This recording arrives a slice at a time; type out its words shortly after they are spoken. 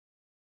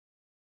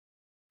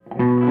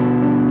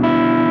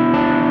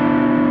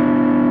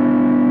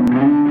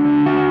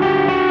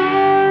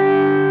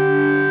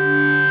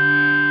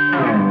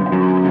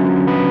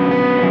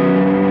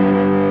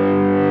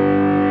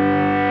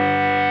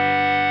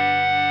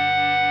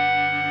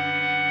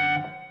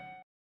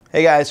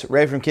Hey guys,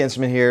 Ray from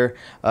Kinsmen here,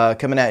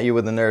 coming at you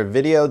with another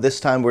video. This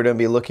time we're going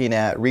to be looking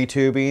at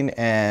retubing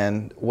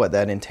and what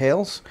that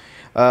entails.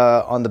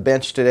 On the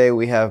bench today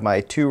we have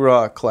my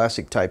 2-rock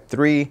Classic Type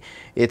 3.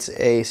 It's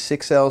a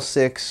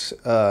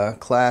 6L6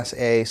 Class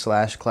A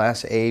 /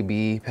 Class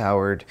AB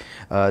powered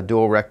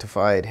dual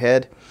rectified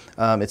head.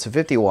 It's a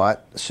 50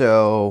 watt,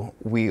 so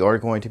we are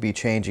going to be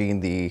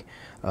changing the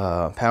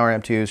power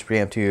amp tubes,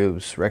 preamp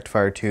tubes,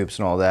 rectifier tubes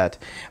and all that.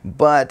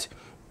 But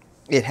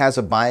it has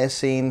a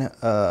biasing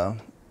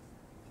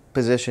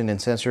position and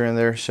sensor in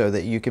there so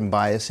that you can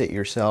bias it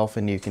yourself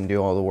and you can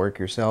do all the work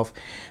yourself.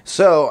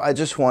 So I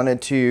just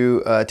wanted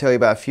to tell you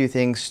about a few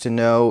things to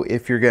know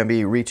if you're going to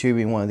be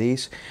retubing one of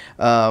these.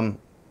 I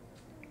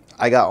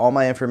got all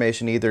my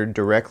information either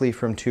directly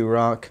from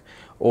 2-rock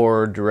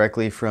or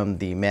directly from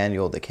the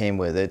manual that came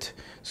with it.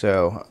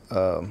 So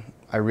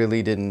I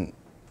really didn't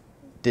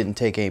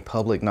take any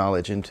public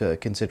knowledge into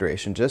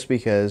consideration, just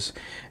because,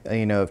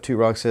 you know, if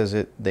 2-rock says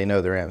it, they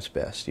know their amp's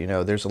best. You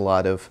know, there's a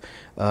lot of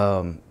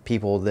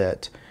people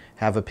that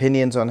have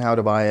opinions on how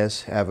to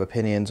bias, have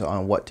opinions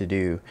on what to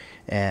do,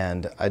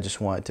 and I just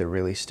wanted to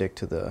really stick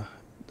to the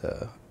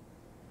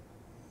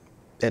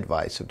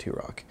advice of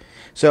 2-rock.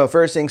 So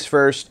first things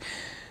first,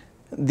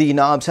 the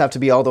knobs have to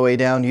be all the way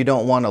down. You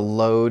don't want to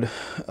load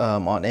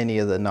on any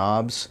of the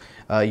knobs.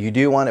 You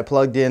do want it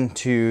plugged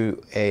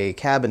into a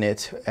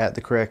cabinet at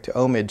the correct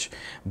ohmage,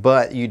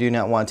 but you do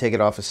not want to take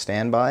it off a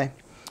standby.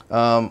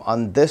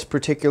 On this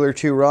particular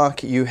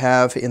 2-rock, you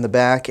have in the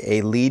back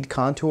a lead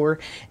contour,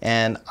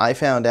 and I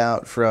found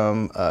out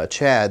from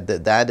Chad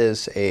that that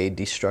is a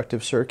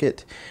destructive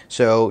circuit.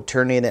 So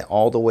turning it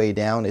all the way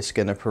down is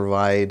going to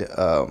provide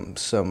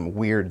some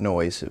weird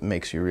noise. It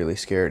makes you really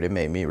scared. It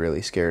made me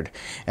really scared.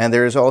 And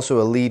there is also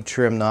a lead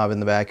trim knob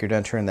in the back. You're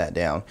going to turn that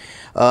down.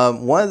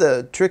 One of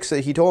the tricks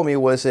that he told me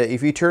was that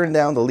if you turn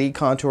down the lead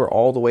contour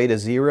all the way to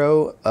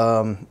 0,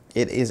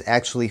 it is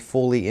actually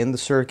fully in the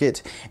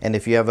circuit, and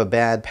if you have a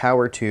bad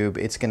power tube,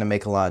 it's going to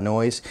make a lot of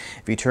noise.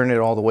 If you turn it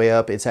all the way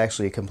up, it's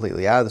actually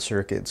completely out of the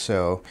circuit,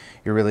 so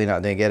you're really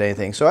not going to get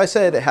anything. So I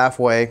set it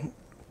halfway.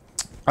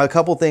 A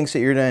couple things that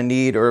you're going to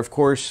need are, of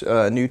course,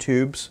 new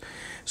tubes.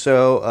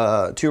 So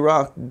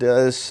 2-rock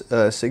does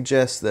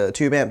suggest the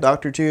tube amp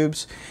doctor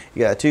tubes.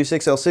 You got 2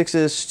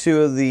 6L6s,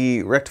 2 of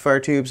the rectifier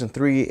tubes, and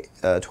 3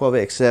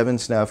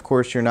 12AX7s. Now, of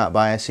course, you're not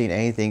biasing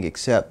anything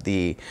except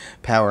the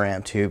power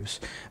amp tubes,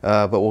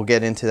 but we'll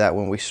get into that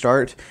when we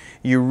start.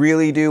 You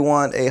really do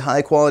want a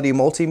high quality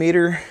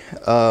multimeter.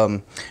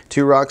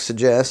 2-rock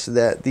suggests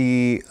that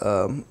the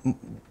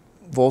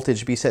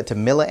voltage be set to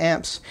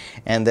milliamps,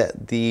 and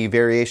that the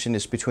variation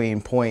is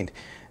between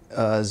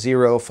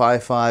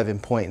 0.055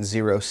 and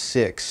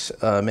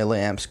 0.06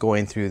 milliamps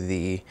going through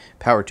the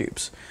power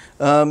tubes.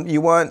 You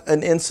want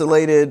an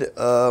insulated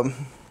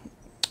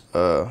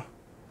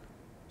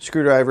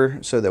screwdriver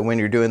so that when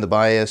you're doing the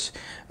bias,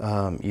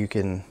 you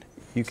can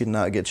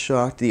not get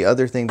shocked. The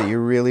other thing that you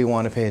really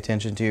want to pay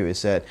attention to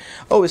is that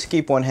always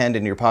keep one hand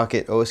in your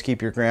pocket, always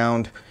keep your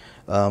ground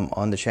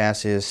on the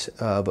chassis,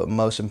 but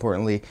most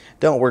importantly,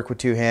 don't work with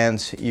 2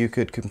 hands. You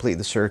could complete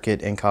the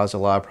circuit and cause a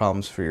lot of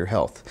problems for your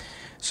health.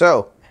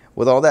 So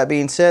with all that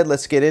being said,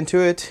 let's get into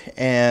it,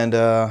 and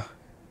yeah,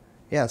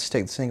 let's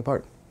take this thing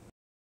apart.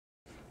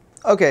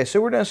 Okay, so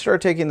we're going to start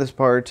taking this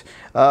apart.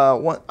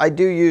 I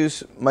do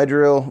use my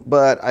drill,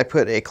 but I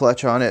put a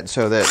clutch on it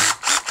so that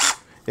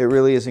it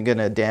really isn't going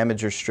to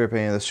damage or strip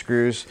any of the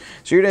screws.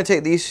 So you're going to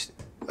take these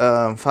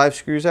 5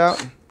 screws out.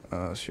 So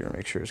you're going to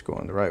make sure it's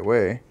going the right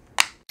way.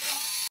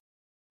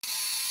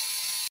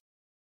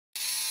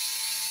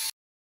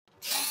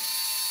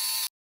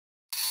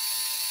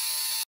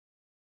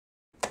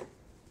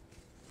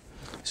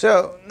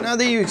 So now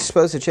that you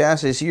expose the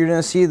chassis, you're going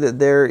to see that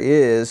there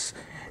is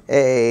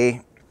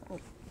a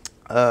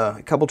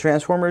couple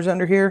transformers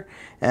under here,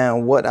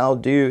 and what I'll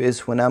do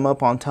is when I'm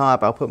up on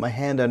top, I'll put my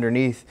hand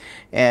underneath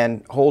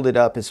and hold it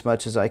up as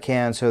much as I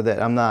can so that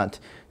I'm not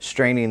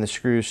straining the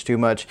screws too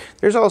much.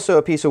 There's also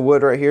a piece of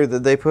wood right here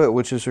that they put,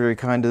 which is very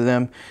kind of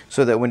them,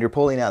 so that when you're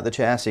pulling out the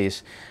chassis,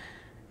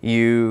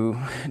 you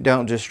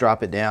don't just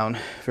drop it down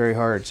very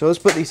hard. So let's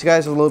put these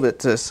guys a little bit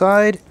to the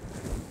side.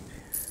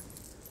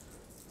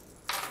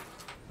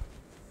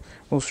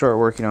 We'll start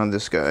working on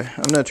this guy.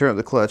 I'm going to turn up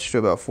the clutch to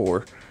about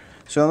 4.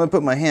 So I'm going to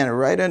put my hand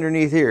right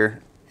underneath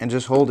here and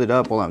just hold it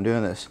up while I'm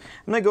doing this.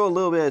 I'm going to go a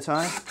little bit at a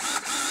time.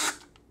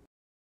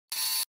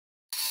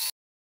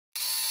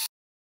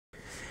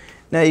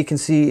 Now you can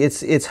see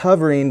it's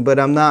hovering, but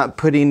I'm not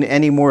putting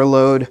any more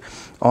load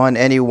on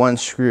any one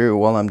screw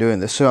while I'm doing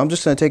this. So I'm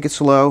just going to take it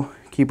slow,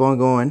 keep on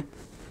going.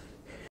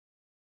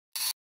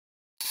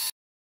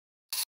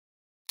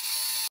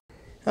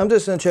 I'm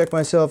just going to check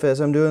myself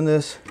as I'm doing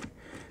this.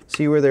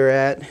 See where they're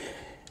at.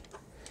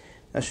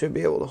 I should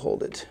be able to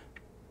hold it.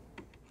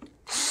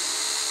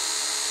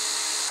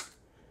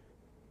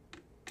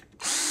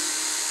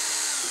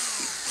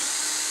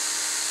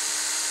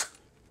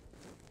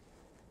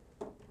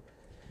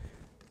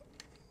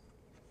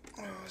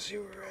 Let's see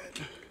where we're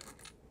at.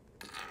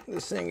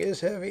 This thing is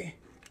heavy.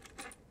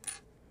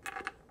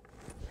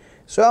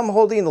 So I'm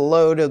holding the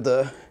load of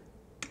the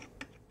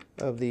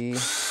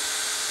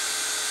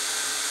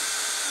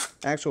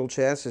actual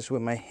chassis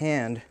with my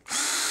hand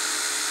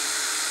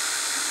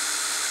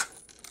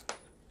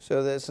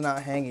so that it's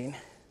not hanging.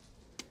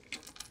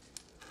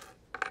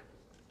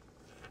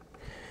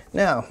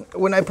 Now,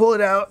 when I pull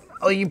it out,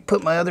 I'll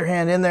put my other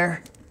hand in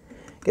there.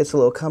 Gets a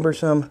little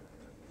cumbersome.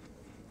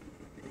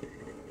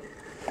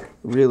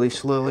 Really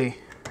slowly.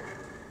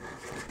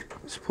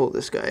 Let's pull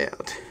this guy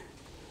out.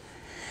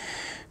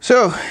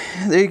 So,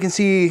 there you can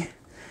see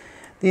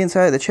the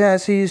inside of the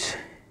chassis.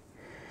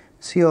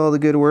 See all the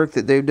good work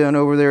that they've done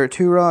over there at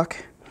 2Rock.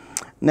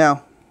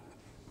 Now,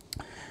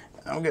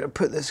 I'm going to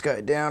put this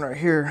guy down right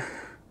here.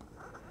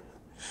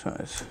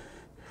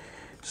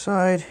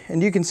 Side.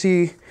 And you can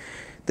see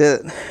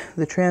that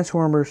the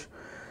transformers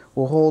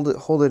will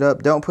hold it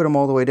up. Don't put them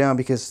all the way down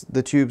because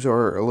the tubes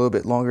are a little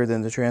bit longer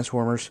than the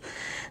transformers.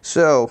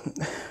 So,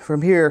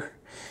 from here,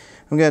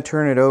 I'm going to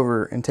turn it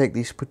over and take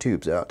these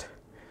tubes out.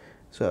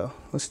 So,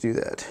 let's do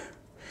that.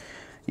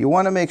 You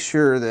want to make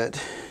sure that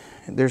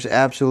there's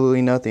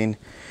absolutely nothing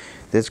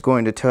that's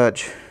going to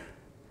touch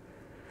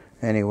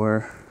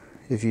anywhere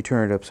if you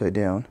turn it upside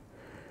down.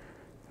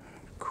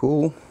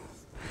 Cool.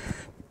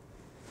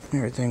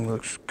 Everything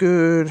looks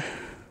good.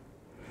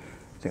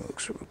 Everything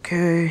looks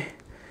okay.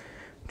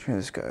 Turn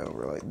this guy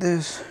over like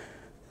this.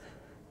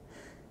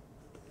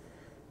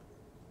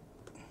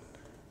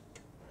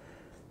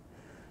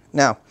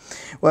 Now,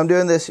 while I'm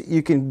doing this,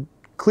 you can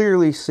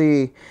clearly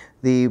see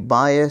the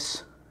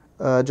bias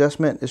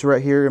adjustment is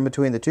right here in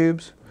between the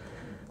tubes.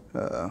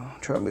 Try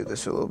to move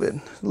this a little bit.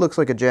 It looks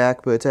like a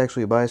jack, but it's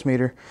actually a bias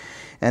meter.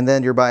 And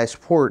then your bias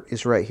port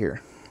is right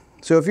here.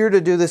 So if you were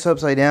to do this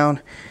upside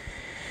down,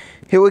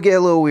 it would get a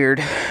little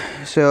weird.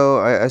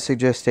 So I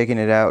suggest taking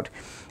it out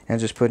and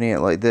just putting it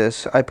like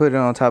this. I put it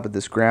on top of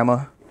this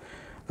grandma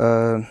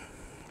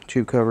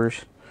tube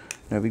covers.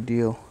 No big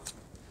deal.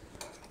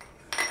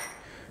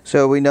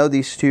 So we know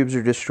these tubes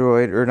are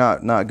destroyed or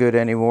not good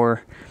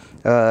anymore,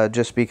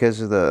 just because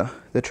of the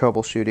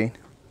troubleshooting.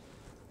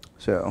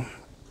 So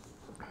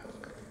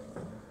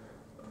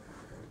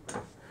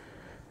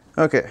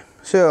okay,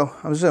 so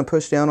I'm just going to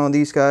push down on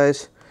these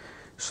guys,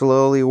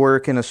 slowly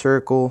work in a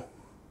circle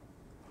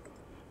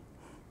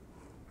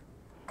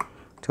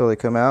until they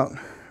come out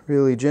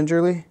really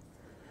gingerly.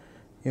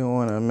 You don't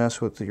want to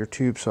mess with your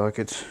tube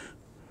sockets.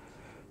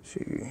 Let's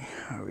see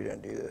how are we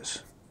going to do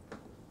this.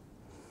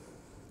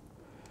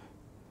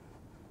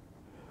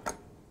 So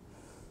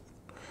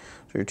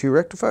your 2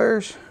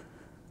 rectifiers.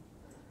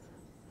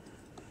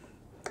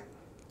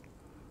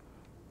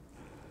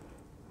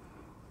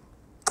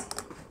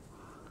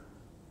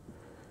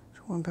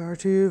 So 1 power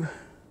tube.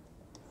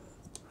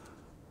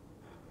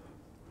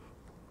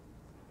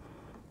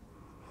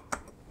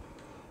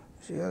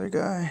 There's the other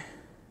guy.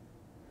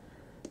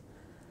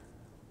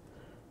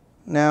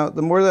 Now,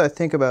 the more that I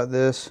think about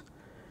this,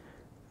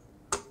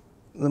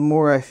 the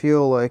more I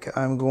feel like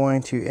I'm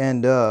going to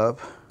end up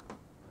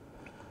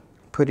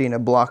putting a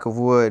block of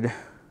wood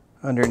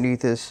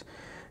underneath this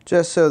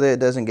just so that it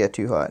doesn't get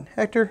too hot.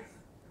 Hector,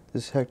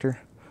 this is Hector.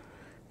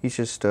 He's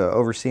just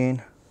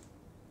overseeing.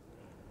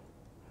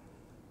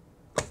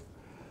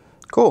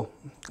 Cool.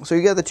 So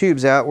you got the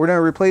tubes out. We're going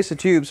to replace the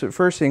tubes, but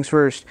first things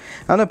first,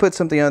 I'm going to put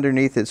something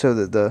underneath it so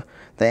that the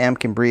amp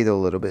can breathe a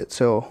little bit.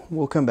 So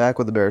we'll come back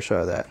with a better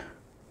shot of that.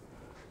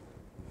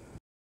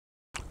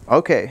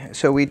 Okay,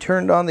 so we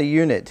turned on the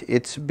unit.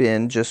 It's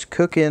been just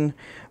cooking.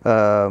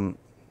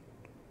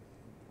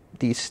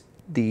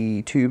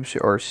 The tubes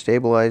are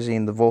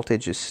stabilizing, the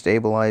voltage is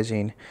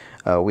stabilizing.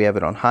 We have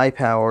it on high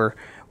power,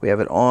 we have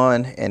it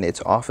on, and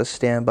it's off of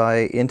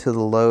standby into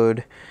the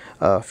load.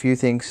 A few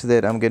things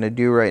that I'm going to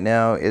do right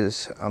now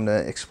is I'm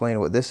going to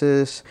explain what this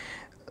is.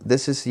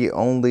 This is the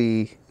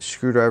only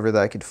screwdriver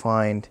that I could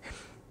find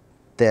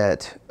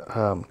that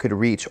could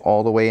reach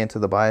all the way into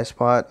the bias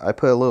pot. I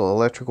put a little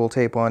electrical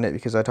tape on it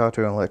because I talked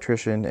to an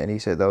electrician and he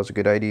said that was a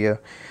good idea,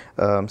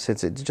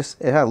 since it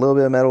had a little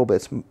bit of metal,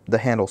 but the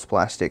handle's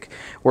plastic.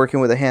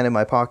 Working with a hand in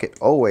my pocket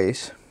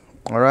always.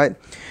 Alright,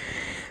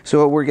 so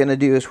what we're going to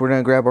do is we're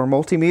going to grab our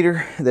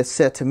multimeter that's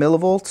set to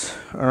millivolts.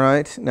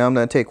 Alright, now I'm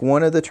going to take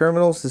one of the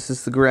terminals. This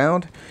is the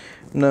ground.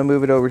 I'm going to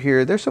move it over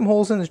here. There's some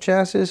holes in the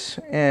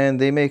chassis and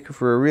they make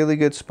for a really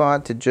good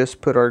spot to just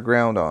put our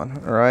ground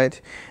on.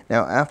 Alright,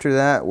 now after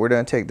that we're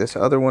going to take this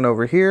other one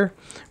over here.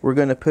 We're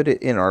going to put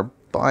it in our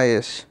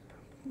bias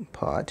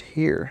pot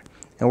here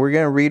and we're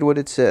going to read what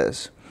it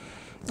says.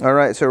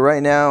 Alright, so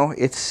right now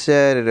it's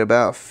set at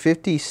about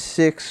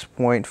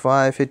 56.5,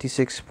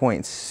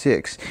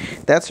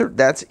 56.6.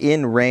 That's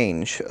in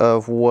range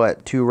of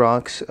what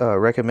 2Rock's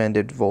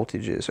recommended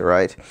voltage is.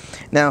 Alright,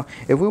 now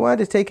if we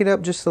wanted to take it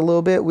up just a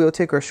little bit, we'll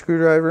take our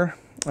screwdriver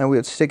and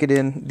we'll stick it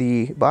in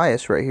the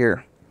bias right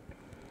here.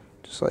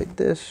 Just like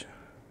this.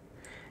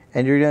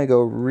 And you're going to go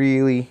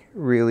really,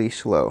 really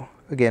slow.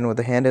 Again, with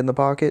the hand in the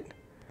pocket.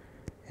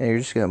 And you're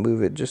just going to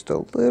move it just a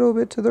little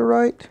bit to the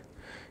right.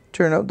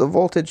 Turn up the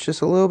voltage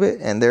just a little bit,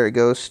 and there it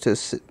goes to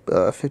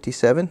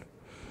 57.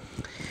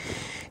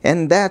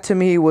 And that to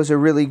me was a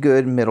really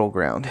good middle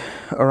ground.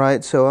 All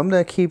right, so I'm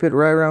going to keep it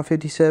right around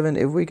 57.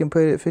 If we can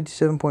put it at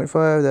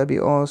 57.5, that'd be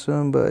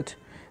awesome, but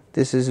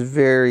this is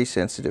very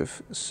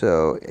sensitive.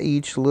 So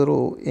each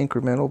little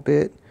incremental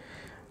bit,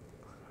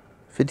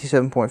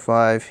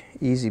 57.5,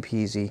 easy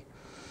peasy.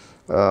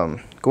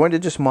 Going to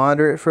just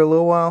monitor it for a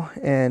little while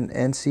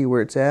and see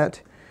where it's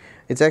at.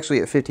 It's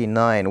actually at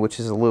 59, which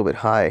is a little bit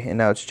high, and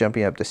now it's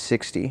jumping up to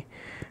 60.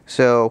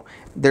 So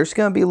there's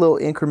going to be little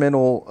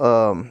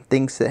incremental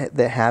things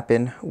that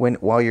happen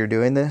while you're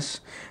doing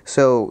this.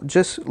 So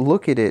just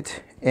look at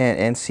it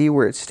and see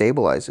where it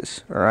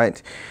stabilizes. All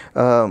right,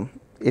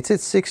 it's at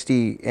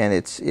 60, and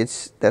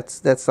that's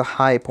the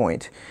high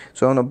point.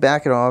 So I'm going to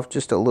back it off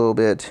just a little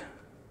bit,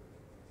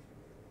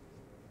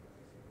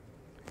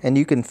 and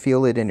you can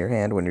feel it in your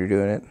hand when you're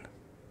doing it.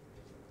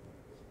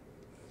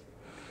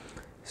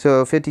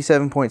 So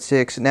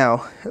 57.6.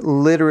 Now,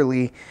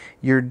 literally,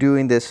 you're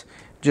doing this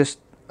just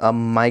a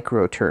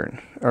micro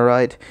turn. All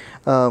right.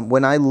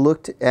 When I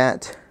looked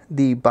at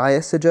the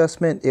bias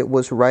adjustment, it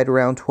was right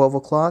around 12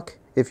 o'clock.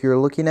 If you're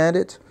looking at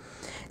it,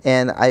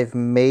 and I've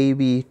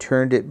maybe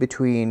turned it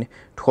between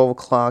 12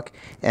 o'clock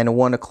and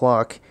 1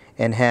 o'clock,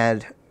 and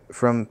had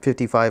from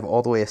 55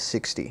 all the way to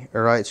 60.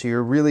 All right. So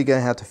you're really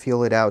gonna have to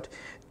feel it out.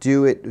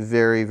 Do it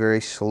very, very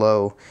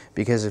slow,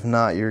 because if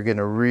not, you're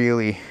gonna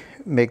really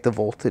make the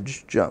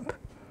voltage jump.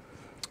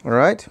 All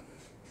right.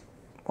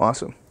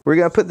 Awesome. We're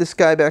gonna put this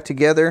guy back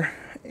together,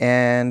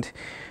 and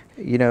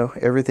you know,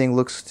 everything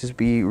looks to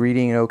be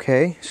reading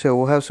okay, so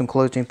we'll have some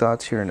closing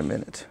thoughts here in a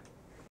minute.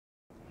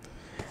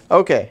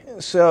 Okay,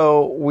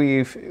 so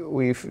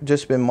we've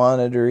just been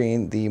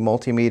monitoring the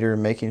multimeter,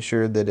 making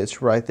sure that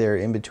it's right there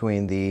in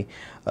between the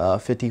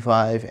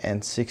 55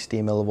 and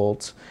 60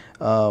 millivolts.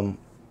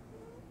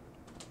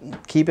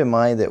 Keep in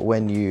mind that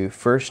when you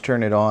first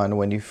turn it on,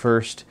 when you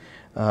first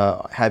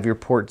have your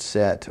port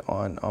set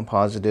on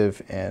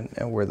positive and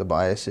where the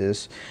bias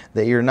is,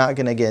 that you're not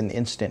going to get an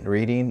instant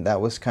reading. That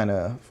was kind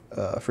of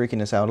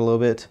freaking us out a little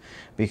bit,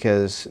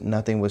 because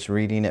nothing was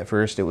reading at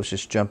first. It was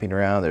just jumping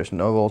around. There's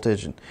no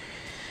voltage, and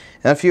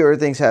a few other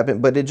things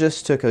happened, but it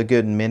just took a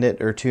good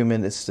minute or 2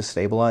 minutes to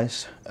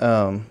stabilize.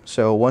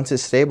 So once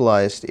it's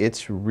stabilized,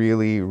 it's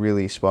really,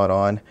 really spot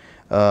on.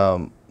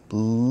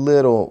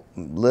 Little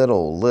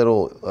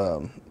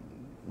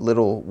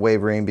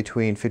wavering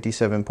between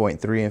 57.3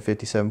 and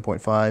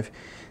 57.5,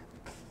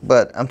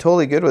 but I'm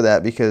totally good with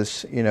that,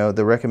 because you know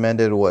the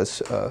recommended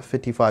was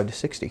 55 to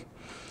 60.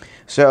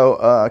 So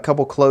a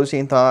couple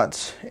closing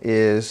thoughts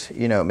is,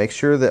 you know, make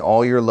sure that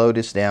all your load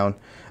is down,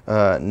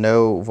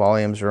 no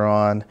volumes are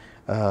on,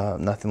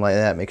 nothing like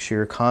that. Make sure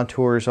your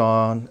contour is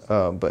on,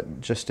 but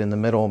just in the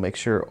middle. Make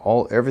sure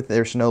everything,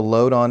 there's no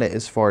load on it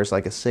as far as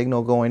like a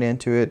signal going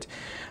into it.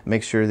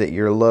 Make sure that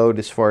your load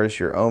as far as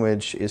your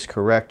ohmage is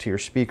correct to your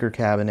speaker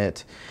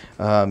cabinet.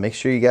 Make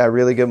sure you got a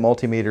really good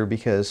multimeter,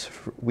 because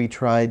we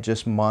tried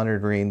just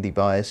monitoring the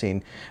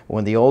biasing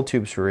when the old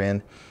tubes were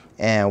in,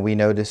 and we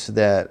noticed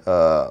that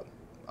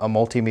a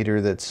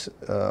multimeter that's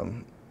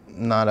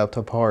not up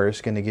to par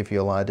is going to give you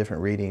a lot of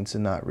different readings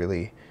and not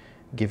really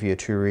give you a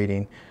true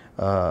reading.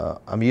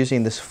 I'm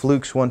using this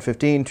Flukes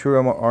 115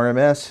 True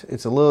RMS.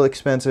 It's a little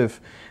expensive,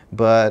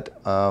 but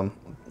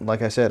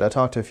like I said, I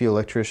talked to a few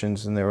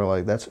electricians and they were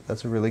like,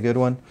 that's a really good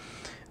one.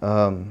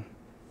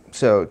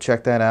 So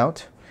check that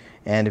out.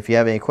 And if you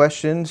have any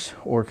questions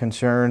or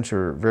concerns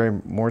or very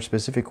more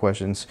specific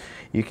questions,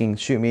 you can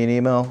shoot me an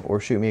email or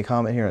shoot me a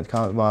comment here in the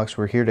comment box.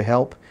 We're here to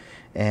help.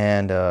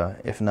 And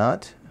if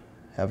not,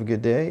 have a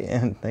good day,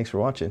 and thanks for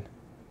watching.